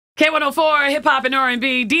K104, Hip Hop and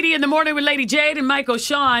R&B. DeDe in the morning with Lady Jade and Michael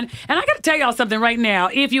Sean. And I got to tell y'all something right now.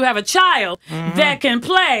 If you have a child that can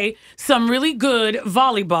play some really good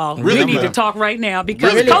volleyball, we need to talk right now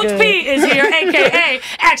because Coach P is here, a.k.a.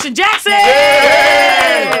 Action Jackson.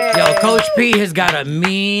 Yo, Coach P has got a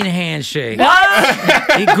mean handshake.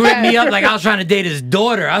 What? He gripped me up like I was trying to date his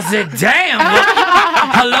daughter. I said, damn.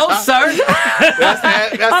 Hello, sir. That's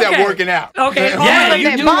that working out. Okay. Yeah,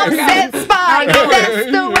 you do Bump set spike.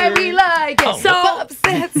 That's the way we like it. Bump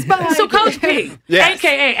set spike. So Coach P,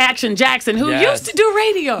 a.k.a. Action Jackson, who used to do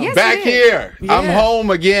radio. Yes, Back here. I'm home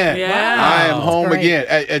again. Yeah. I am home again.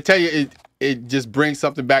 I tell you, it just brings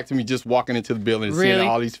something back to me just walking into the building and seeing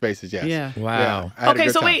all these faces. Yes. Yeah. Wow. Yeah, Okay,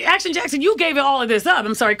 so wait, Action Jackson, you gave all of this up.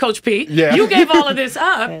 I'm sorry, Coach P. Yeah. You gave all of this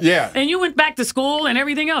up. Yeah. And you went back to school and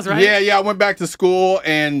everything else, right? Yeah, I went back to school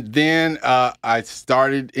and then I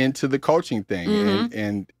started into the coaching thing.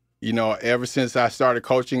 And you know, ever since I started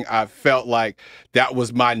coaching, I felt like that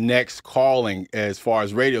was my next calling as far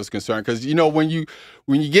as radio is concerned. Because, you know, when you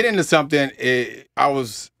get into something, I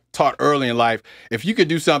was taught early in life, if you could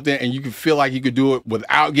do something and you could feel like you could do it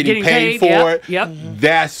without getting paid for it,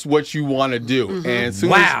 that's what you want to do. And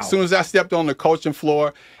as soon as I stepped on the coaching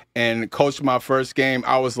floor and coached my first game,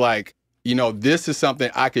 I was like, you know, this is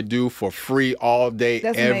something I could do for free all day,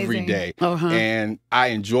 every day. And I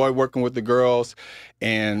enjoy working with the girls.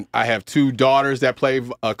 And I have 2 daughters that play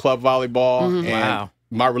club volleyball. And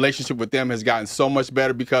my relationship with them has gotten so much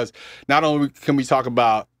better because not only can we talk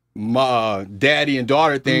about daddy and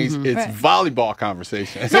daughter things, it's volleyball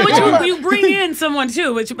conversation. So you bring in someone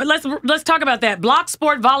too, which let's talk about that.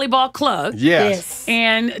 Blocksport Volleyball Club. Yes.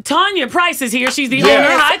 And Tonia Price is here. She's the owner.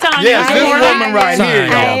 Hi, Tonia. Yes, this woman right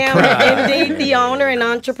here. I am indeed the owner and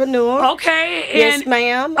entrepreneur. Okay. Yes,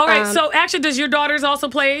 ma'am. All right. So actually, does your daughters also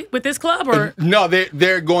play with this club, or no?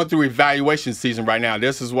 They're going through evaluation season right now.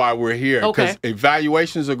 This is why we're here. Okay.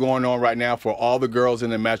 Evaluations are going on right now for all the girls in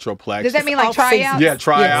the Metroplex. Does that mean like tryouts? Yeah,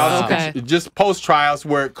 tryouts. Okay. Just post tryouts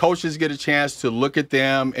where coaches get a chance to look at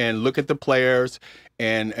them and look at the players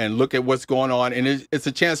and look at what's going on. And it's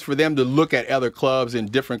a chance for them to look at other clubs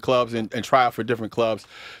and different clubs and try out for different clubs.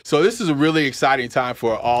 So this is a really exciting time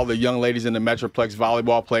for all the young ladies in the Metroplex,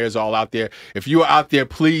 volleyball players all out there. If you are out there,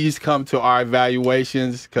 please come to our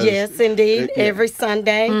evaluations. Yes, indeed. Every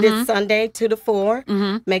Sunday, this Sunday 2 to 4.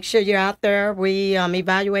 Make sure you're out there. We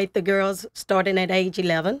evaluate the girls starting at age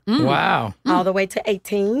 11. Wow. All the way to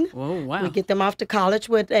 18. Oh, wow. We get them off to college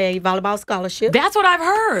with a volleyball scholarship. That's what I've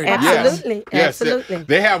heard. Absolutely. Yes. Absolutely.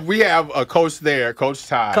 We have a coach there, Coach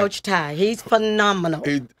Ty. Coach Ty. He's phenomenal.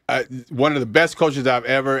 One of the best coaches I've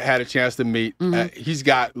ever had a chance to meet. He's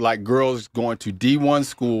got like girls going to D1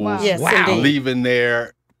 schools, Yes, indeed. leaving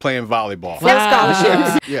there playing volleyball.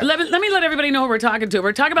 Scholarships. Let me let everybody know who we're talking to.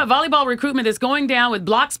 We're talking about volleyball recruitment that's going down with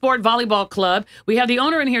Blocksport Volleyball Club. We have the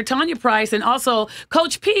owner in here, Tonia Price, and also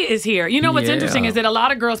Coach P is here. You know what's interesting is that a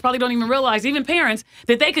lot of girls probably don't even realize, even parents,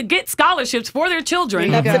 that they could get scholarships for their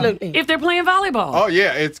children if they're playing volleyball. Oh,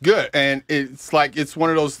 yeah, it's good. And it's like it's one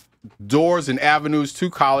of those doors and avenues to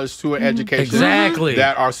college, to an education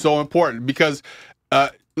that are so important. Because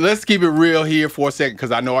let's keep it real here for a second,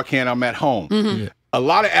 because I know I can't. I'm at home. A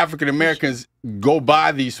lot of African Americans go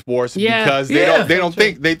by these sports because they don't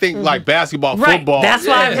think like basketball, football, that's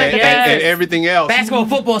why and everything else. Basketball,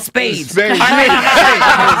 football, spades. Spades. My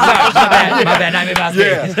bad. I mean about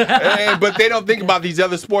spades. But they don't think about these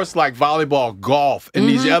other sports like volleyball, golf, and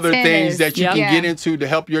these other things that you can get into to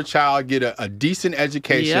help your child get a decent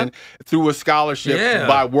education through a scholarship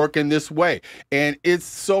by working this way. And it's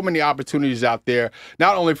so many opportunities out there,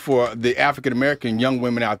 not only for the African American young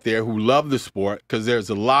women out there who love the sport, because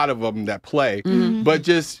there's a lot of them that play, but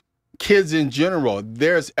just kids in general.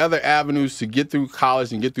 There's other avenues to get through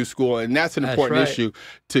college and get through school, and that's an important issue,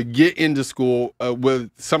 to get into school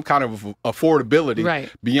with some kind of affordability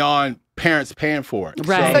beyond parents paying for it.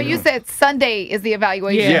 So you said Sunday is the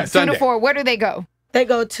evaluation. Yeah, 2 to 4. Where do they go? They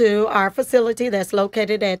go to our facility that's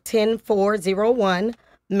located at 10401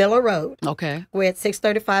 Miller Road. Okay. We're at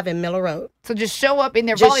 635 in Miller Road. So just show up in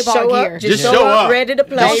their volleyball gear. Just show up, ready to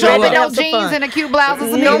play. No jeans and a cute blouse or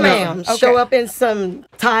something. No, ma'am. Show up in some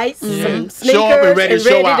tights, some sneakers, show up and ready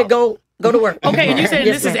to go to work. Okay, and you said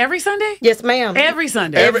this is every Sunday? Yes, ma'am. Every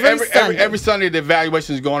Sunday. Every Sunday the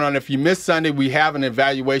evaluation is going on. If you miss Sunday, we have an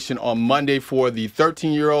evaluation on Monday for the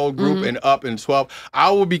 13-year-old group and up in 12.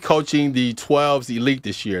 I will be coaching the 12s Elite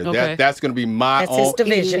this year. That's going to be my own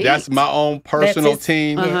division. That's my own personal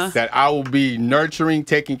team that I will be nurturing,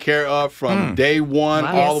 taking care of from day one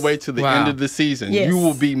all the way to the end of the season. You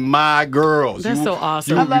will be my girls. That's so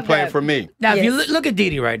awesome. You will be playing for me. Now, if you look at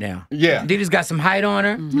DeDe right now. Yeah. DeDe's got some height on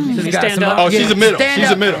her. She's got stand up. Oh, she's a middle. Stand She's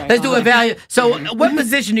a up. middle. Let's do a value. So, what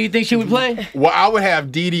position do you think she would play? Well, I would have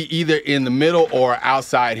DeDe either in the middle or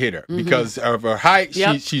outside hitter because of her height.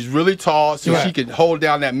 She's really tall, so she can hold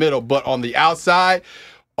down that middle. But on the outside,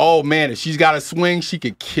 oh man, if she's got a swing, she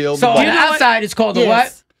could kill the ball. So on the outside, it's called the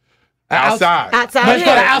what? Outside. Outside But it's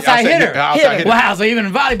called an outside hitter. Outside hitter. Wow, so even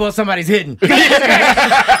in volleyball, somebody's hitting. But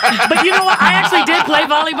you know what? I actually did play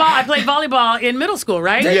volleyball. I played volleyball in middle school,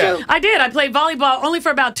 right? Yeah. I did. I played volleyball only for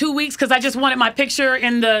about 2 weeks because I just wanted my picture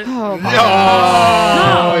in the. Oh,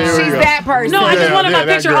 No. here we She's go. that person. No, I just wanted my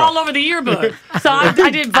that picture girl. all over the yearbook. So I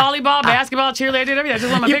did volleyball, basketball, cheerleader, I did everything. I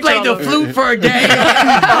just wanted my You picture played all the over. flute for a day. Oh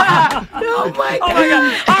my God. Oh my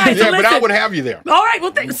God! All right, so Yeah, but I listen. would have you there. All right,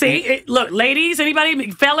 well, look, ladies,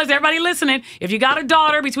 anybody, fellas, everybody listening, if you got a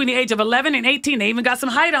daughter between the age of 11 and 18, they even got some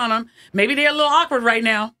height on them. Maybe they're a little awkward right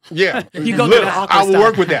now. Yeah. You go through the awkward I will stuff.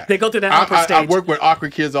 work with that. They go through that awkward I stage. work with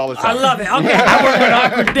awkward kids all the I time. love it. Okay. I work with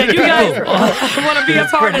awkward. Then you guys want to be a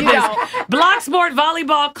part of this. Blocksport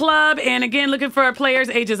Volleyball Club. And again, looking for players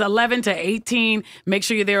ages 11 to 18. Make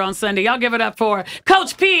sure you're there on Sunday. Y'all give it up for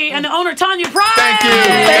Coach P and the owner, Tonia Price. Thank you.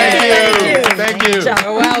 Thank you. Thank you.